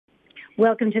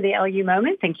Welcome to the LU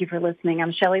Moment. Thank you for listening.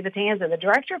 I'm Shelley Batanza, the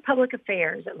Director of Public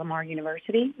Affairs at Lamar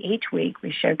University. Each week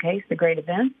we showcase the great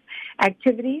events,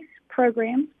 activities,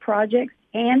 programs, projects,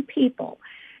 and people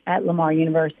at Lamar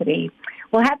University.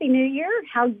 Well, Happy New Year.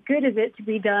 How good is it to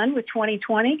be done with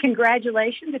 2020?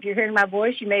 Congratulations. If you're hearing my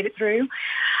voice, you made it through.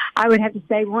 I would have to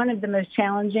say one of the most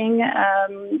challenging,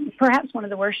 perhaps one of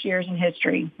the worst years in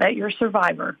history, but you're a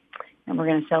survivor, and we're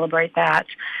going to celebrate that.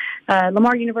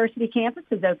 Lamar University campus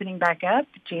is opening back up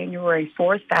January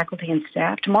 4th, faculty and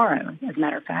staff, tomorrow, as a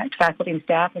matter of fact. Faculty and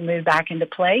staff will move back into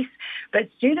place, but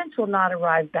students will not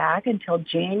arrive back until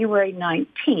January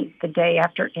 19th, the day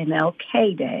after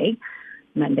MLK Day,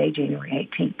 Monday, January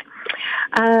 18th.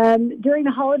 During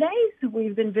the holidays,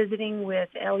 we've been visiting with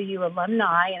LU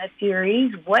alumni in a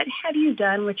series, What Have You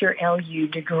Done with Your LU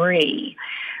Degree?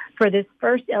 For this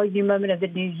first LU Moment of the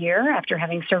new year, after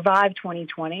having survived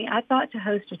 2020, I thought to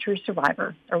host a true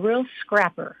survivor, a real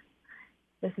scrapper.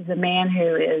 This is a man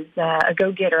who is a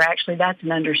go-getter. Actually, that's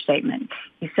an understatement.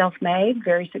 He's self-made,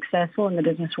 very successful in the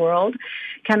business world,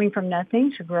 coming from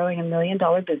nothing to growing $1 million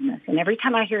business. And every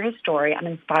time I hear his story, I'm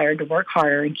inspired to work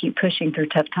harder and keep pushing through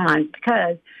tough times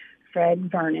because Fred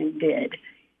Vernon did.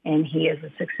 And he is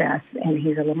a success, and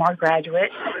he's a Lamar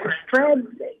graduate. Fred,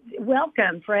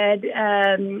 welcome, Fred,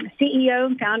 CEO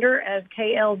and founder of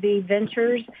KLV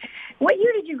Ventures. What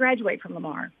year did you graduate from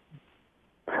Lamar?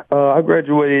 I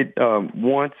graduated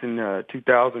once in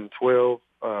 2012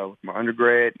 with my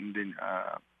undergrad, and then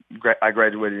I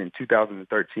graduated in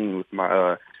 2013 with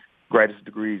my graduate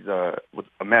degrees with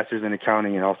a master's in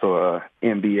accounting and also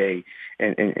an MBA.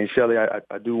 And Shelley,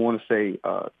 I do want to say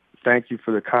thank you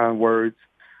for the kind words.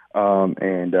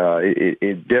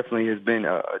 It definitely has been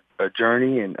a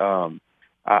journey, and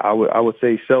I would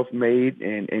say self-made,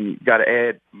 and you got to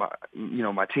add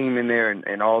my team in there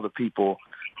and all the people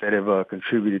that have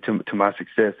contributed to my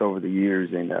success over the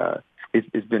years, and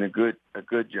it's been a good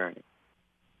journey.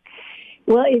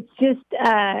 Well, it's just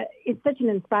it's such an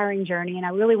inspiring journey, and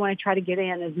I really want to try to get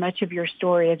in as much of your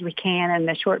story as we can in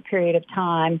a short period of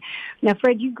time. Now,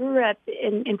 Fred, you grew up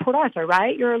in Port Arthur,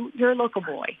 right? You're a local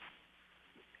boy.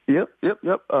 Yep.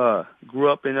 Grew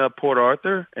up in Port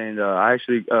Arthur, and I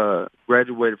actually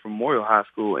graduated from Memorial High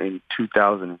School in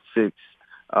 2006.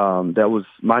 That was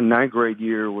my ninth grade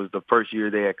year. Was the first year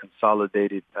they had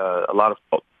consolidated. A lot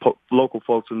of local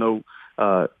folks will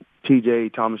know T.J.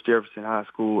 Thomas Jefferson High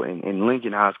School and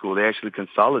Lincoln High School. They actually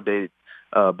consolidated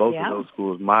both of those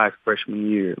schools my freshman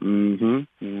year.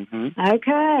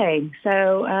 Okay,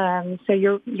 so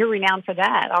you're renowned for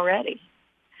that already.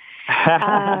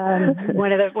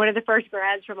 One of the first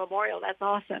grads from Memorial. That's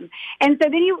awesome. And so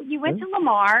then you went to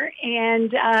Lamar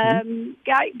and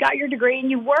got your degree, and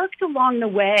you worked along the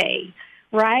way,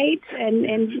 right?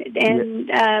 And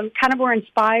kind of were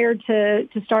inspired to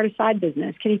start a side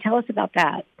business. Can you tell us about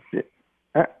that?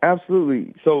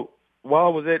 Absolutely. So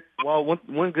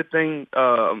one good thing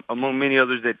among many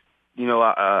others that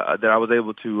that I was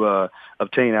able to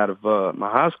obtain out of my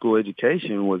high school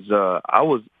education was I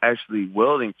was actually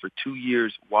welding for 2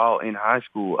 years while in high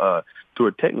school through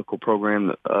a technical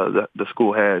program the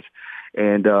school has.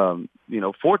 And,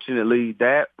 fortunately,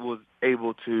 that was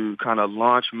able to kind of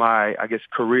launch my,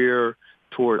 career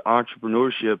toward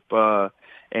entrepreneurship.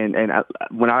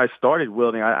 When I started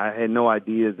welding, I had no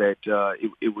idea that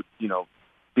it would,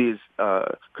 be as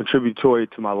contributory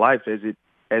to my life as it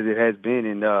has been.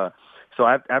 And so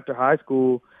after high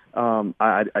school,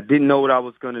 I didn't know what I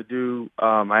was going to do.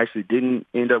 I actually didn't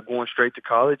end up going straight to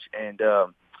college, and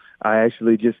I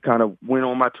actually just kind of went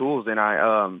on my tools, and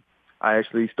I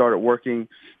actually started working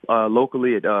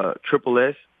locally at Triple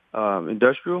S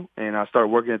Industrial, and I started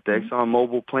working at the Exxon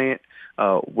Mobil plant,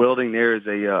 welding there as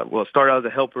started out as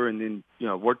a helper, and then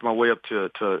worked my way up to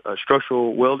a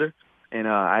structural welder. And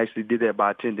I actually did that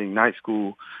by attending night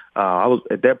school.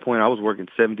 At that point I was working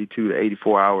 72 to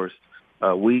 84 hours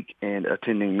a week and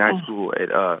attending night school at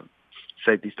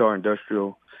Safety Star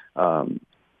Industrial, and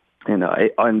then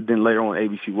later on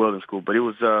ABC Welding School. But it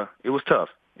was tough,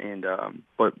 and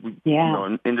but we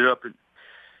ended up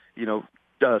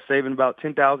saving about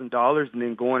 $10,000 and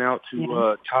then going out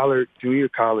to Tyler Junior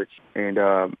College, and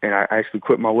I actually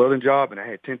quit my welding job, and I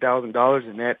had $10,000,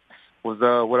 and that was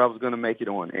what I was going to make it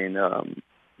on. And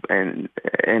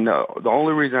the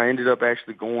only reason I ended up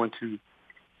actually going to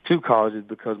college is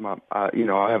because I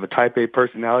have a type A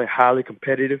personality, highly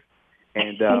competitive,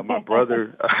 and my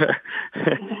brother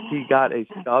he got a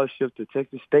scholarship to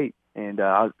Texas State, and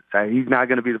he's not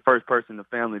going to be the first person in the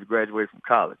family to graduate from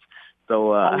college.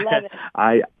 So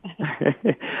I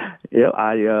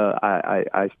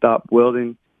stopped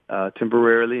welding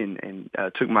temporarily, and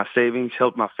took my savings,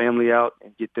 helped my family out,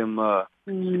 and get them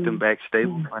back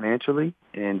stable financially,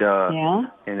 and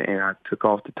I took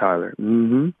off to Tyler.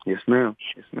 Yes, ma'am.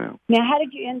 Yes, ma'am. Now, how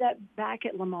did you end up back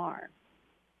at Lamar?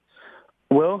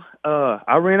 Well,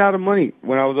 I ran out of money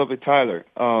when I was up at Tyler.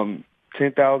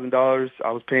 $10,000.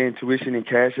 I was paying tuition in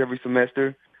cash every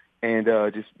semester, and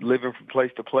just living from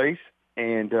place to place.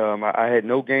 And I had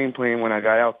no game plan when I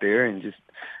got out there, and just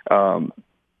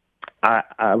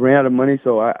I ran out of money,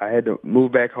 so I had to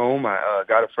move back home. I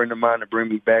got a friend of mine to bring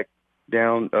me back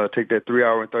down, take that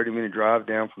 3-hour and 30-minute drive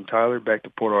down from Tyler back to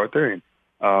Port Arthur, and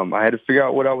I had to figure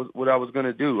out what I was going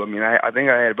to do. I mean, I think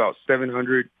I had about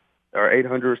 $700 or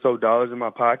 $800 or so dollars in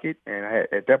my pocket, and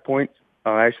at that point,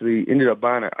 I actually ended up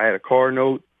buying I had a car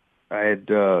note. I had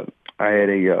a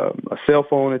cell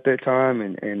phone at that time,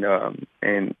 and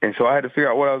so I had to figure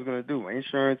out what I was going to do. My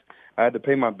insurance, I had to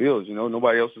pay my bills.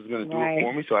 Nobody else was going to do it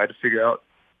for me, so I had to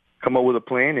come up with a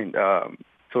plan. And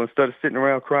so instead of sitting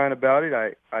around crying about it,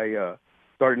 I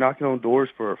started knocking on doors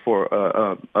for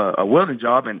a welding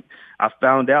job, and I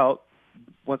found out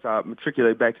once I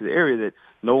matriculated back to the area that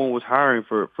no one was hiring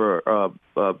for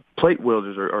plate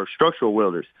welders or structural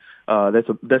welders. That's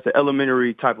an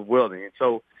elementary type of welding, and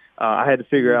so I had to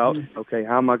figure out, okay,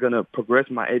 how am I going to progress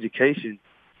my education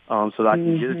so that I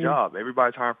can get a job?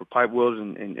 Everybody's hiring for pipe welders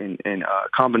and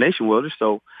combination welders,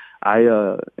 so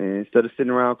I instead of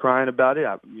sitting around crying about it,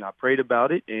 I prayed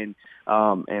about it, and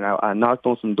I knocked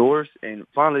on some doors, and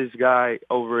finally this guy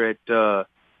over at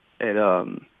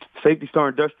Safety Star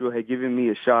Industrial had given me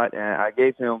a shot, and I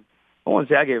gave him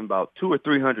about $200 or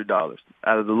 $300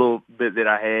 out of the little bit that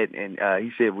I had, and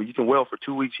he said, well, you can weld for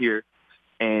 2 weeks here,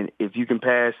 and if you can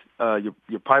pass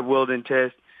your pipe welding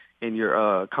test and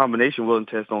your combination welding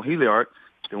test on HeliArc,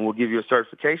 then we'll give you a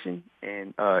certification,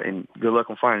 and good luck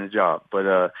on finding a job.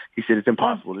 But he said it's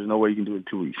impossible. There's no way you can do it in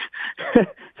 2 weeks.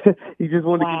 He just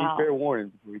wanted to give me fair warning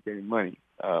before he gave me money.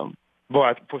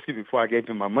 Before I gave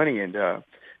him my money, and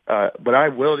but I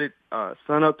welded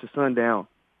sun up to sundown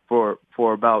for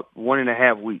about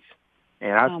 1.5 weeks,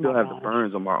 and I still have the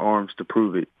burns on my arms to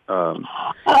prove it.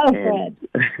 Good.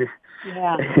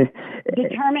 Yeah.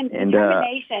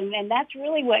 Determination, and that's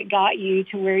really what got you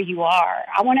to where you are.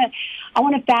 I want to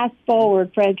fast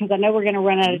forward, Fred, because I know we're going to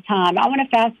run out of time. I want to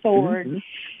fast forward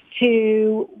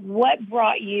to what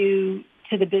brought you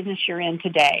to the business you're in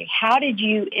today. How did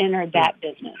you enter that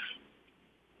business?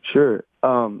 Sure.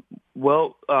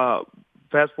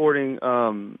 Fast forwarding,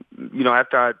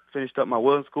 after I finished up my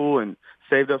welding school and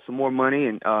saved up some more money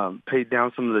and paid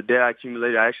down some of the debt I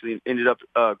accumulated, I actually ended up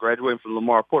graduating from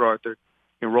Lamar Port Arthur,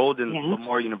 enrolled in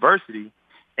Lamar University,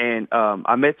 and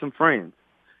I met some friends,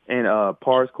 and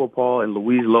Pars Corpal and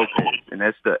Luis Lopez, and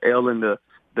that's the L and the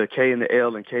K and the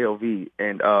L and KOV,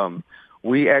 and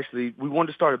we wanted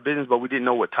to start a business, but we didn't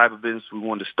know what type of business we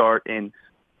wanted to start, and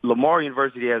Lamar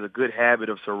University has a good habit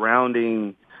of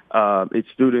surrounding its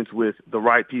students with the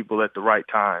right people at the right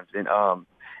times.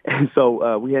 And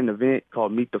so we had an event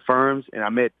called Meet the Firms, and I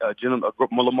met a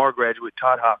Lamar graduate,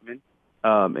 Todd Hoffman,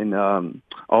 and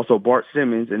also Bart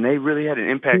Simmons, and they really had an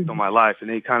impact on my life, and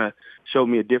they kind of showed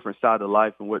me a different side of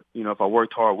life and what, if I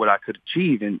worked hard, what I could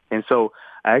achieve. And so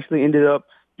I actually ended up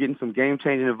getting some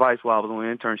game-changing advice while I was on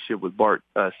an internship with Bart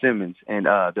Simmons, and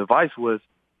the advice was,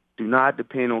 do not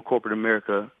depend on corporate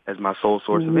America as my sole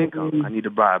source of income. I need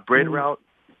to buy a bread route,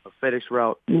 a FedEx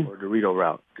route, or a Dorito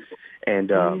route.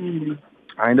 And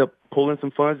I ended up pulling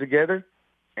some funds together,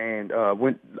 and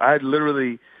I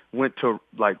literally went to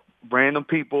like random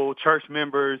people, church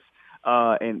members,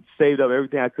 and saved up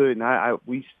everything I could. And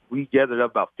we gathered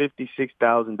up about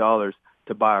 $56,000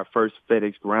 to buy our first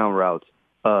FedEx ground routes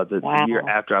the year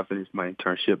after I finished my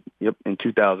internship. In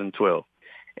 2012.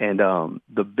 And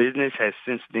the business has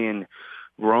since then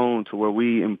grown to where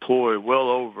we employ well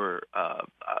over,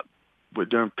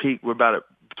 during peak, we're about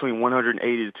between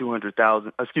 180 to 200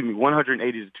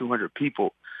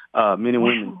 people, men and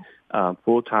women,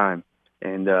 full time.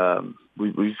 And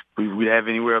we have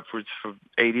anywhere up for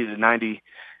 80 to 90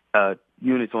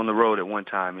 units on the road at one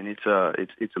time. And it's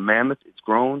a mammoth. It's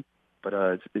grown, but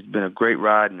it's been a great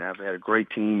ride, and I've had a great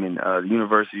team, and the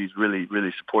university's really,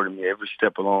 really supported me every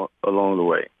step along the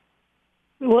way.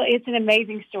 Well, it's an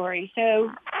amazing story.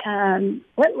 So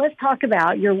let's talk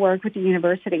about your work with the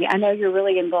university. I know you're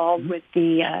really involved with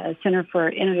the Center for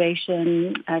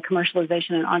Innovation,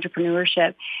 Commercialization, and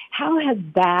Entrepreneurship. How has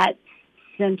that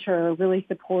center really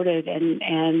supported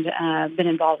and been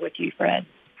involved with you, Fred?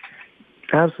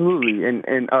 Absolutely.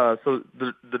 And so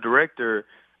the director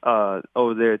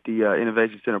over there at the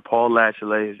Innovation Center, Paul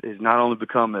Lashley, has not only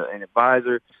become an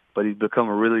advisor, but he's become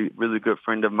a really, really good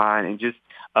friend of mine. And just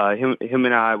him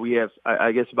and I, we have,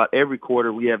 I guess about every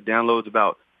quarter, we have downloads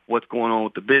about what's going on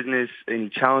with the business, any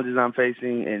challenges I'm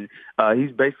facing, and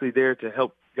he's basically there to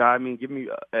help guide me, give me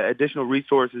additional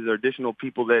resources or additional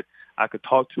people that I could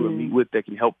talk to and meet with that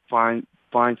can help find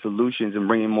solutions and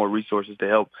bring in more resources to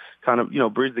help kind of,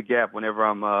 bridge the gap whenever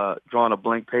I'm drawing a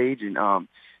blank page. And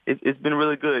it's been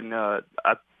really good. And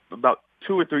about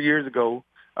 2 or 3 years ago,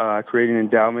 I created an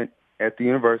endowment at the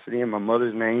university in my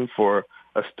mother's name for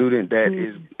a student that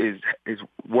is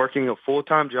working a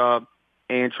full-time job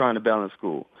and trying to balance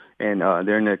school. And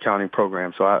they're in the accounting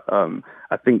program. So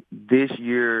I think this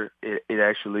year it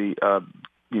actually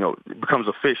it becomes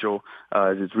official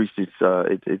as it's reached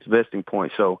its vesting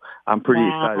point. So I'm pretty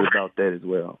excited about that as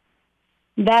well.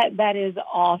 That is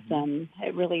awesome.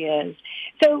 It really is.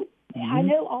 So I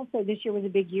know also this year was a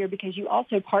big year because you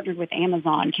also partnered with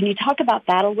Amazon. Can you talk about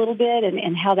that a little bit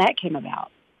and how that came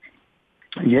about?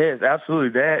 Yes,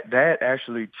 absolutely. That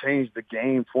actually changed the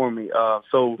game for me.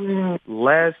 So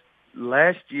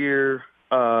last year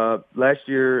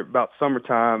about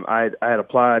summertime, I had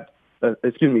applied.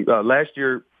 Last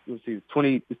year, let's see,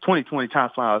 2020 time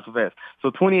flies so fast.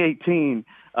 So 2018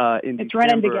 in it's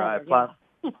December, I applied.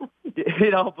 Yeah.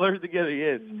 It all blurs together,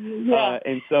 yes. Yeah.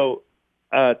 And so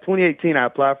 2018, I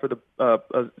applied for the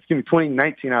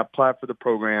 2019, I applied for the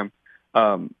program,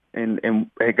 and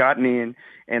had gotten in.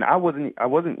 And I wasn't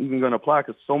even going to apply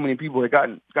because so many people had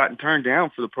gotten turned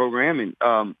down for the program.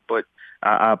 And but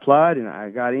I applied and I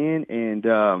got in,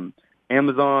 and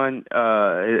Amazon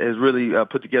has really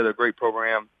put together a great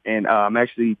program. And I'm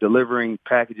actually delivering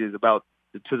packages to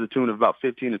the tune of about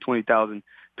 15 to 20,000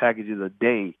 packages a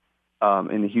day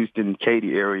in the Houston,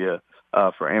 Katy area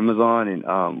for Amazon.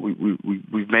 And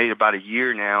we've made about a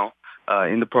year now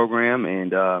in the program,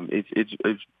 and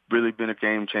it's really been a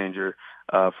game changer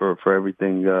for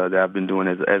everything that I've been doing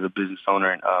as a business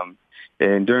owner.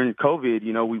 And during COVID,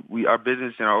 we our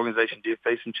business and our organization did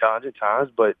face some challenging times,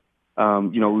 but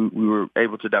we were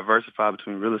able to diversify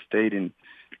between real estate and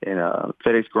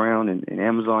FedEx Ground and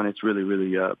Amazon. It's really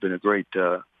been a great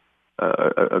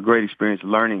experience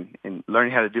learning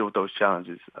how to deal with those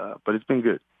challenges. But it's been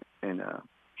good, and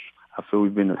I feel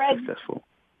we've been successful.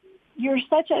 You're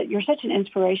such an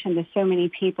inspiration to so many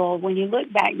people. When you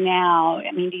look back now,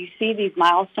 I mean, do you see these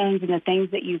milestones and the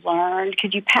things that you've learned?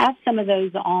 Could you pass some of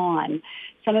those on?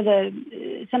 Some of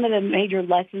the major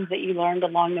lessons that you learned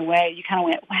along the way. You kind of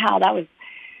went, wow,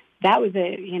 that was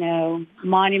a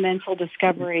monumental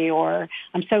discovery, or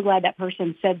I'm so glad that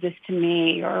person said this to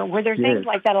me, or were there things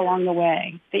like that along the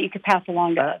way that you could pass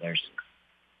along to others?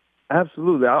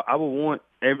 Absolutely. I would want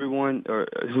everyone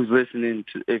who's listening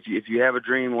to, if you have a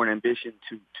dream or an ambition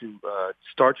to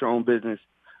start your own business,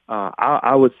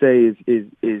 I would say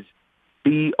is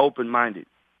be open-minded.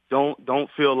 Don't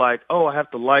feel like, oh, I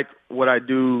have to like what I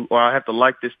do, or I have to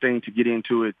like this thing to get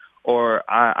into it, or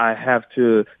I have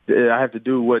to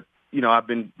do what I've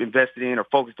been invested in or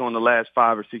focused on the last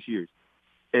 5 or 6 years.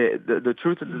 The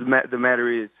truth of the matter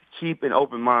is, keep an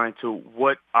open mind to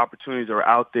what opportunities are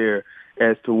out there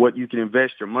as to what you can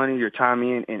invest your money, your time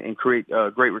in, and create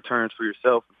great returns for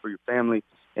yourself and for your family,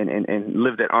 and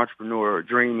live that entrepreneur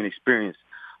dream and experience.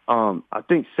 I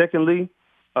think secondly,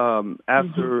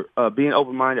 after being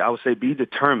open-minded, I would say be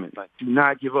determined. Like, do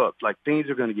not give up. Like, things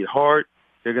are going to get hard.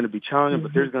 They're going to be challenging,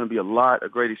 but there's going to be a lot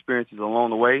of great experiences along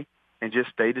the way, and just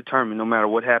stay determined no matter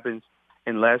what happens.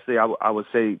 And lastly, I would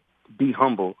say be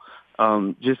humble.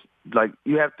 Just like,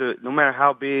 you have to, no matter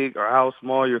how big or how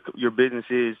small your business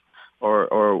is,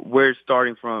 or where it's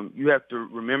starting from, you have to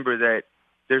remember that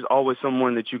there's always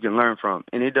someone that you can learn from.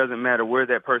 And it doesn't matter where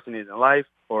that person is in life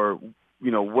or,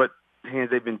 what hands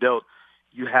they've been dealt.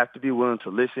 You have to be willing to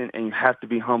listen, and you have to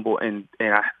be humble, and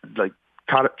I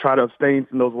try to abstain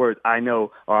from those words, I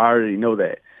know, or I already know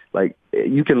that. Like,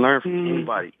 you can learn from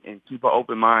anybody, and keep an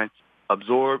open mind,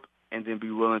 absorb, and then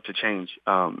be willing to change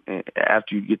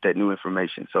after you get that new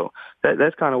information. So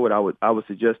that's kind of what I would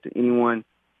suggest to anyone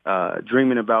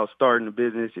dreaming about starting a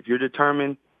business. If you're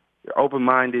determined, you're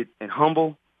open-minded and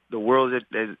humble, the world is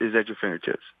at your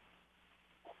fingertips.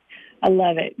 I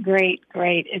love it. Great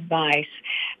advice.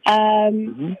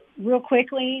 Real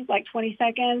quickly, like 20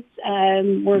 seconds,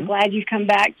 we're glad you've come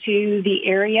back to the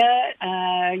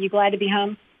area. You glad to be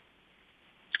home?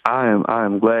 I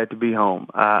am glad to be home.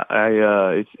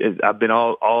 I've been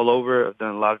all over. I've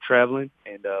done a lot of traveling,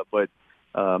 and but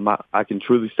I can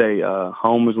truly say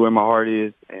home is where my heart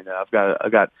is, and I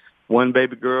got one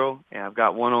baby girl, and I've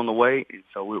got one on the way, and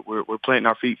so we're planting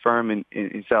our feet firm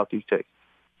in Southeast Texas.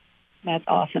 That's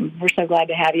awesome. We're so glad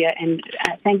to have you, and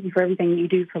thank you for everything you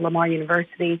do for Lamar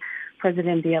University,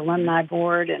 president of the alumni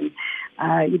board, and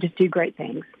you just do great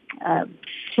things. Thank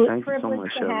you so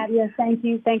much, to have you.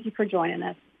 Thank you for joining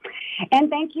us. And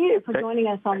thank you for joining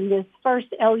us on this first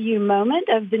LU moment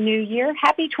of the new year.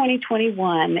 Happy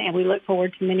 2021, and we look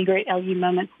forward to many great LU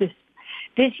moments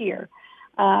this year.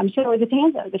 I'm Shirley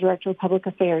Vitanza, the Director of Public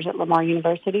Affairs at Lamar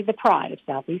University, the pride of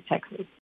Southeast Texas.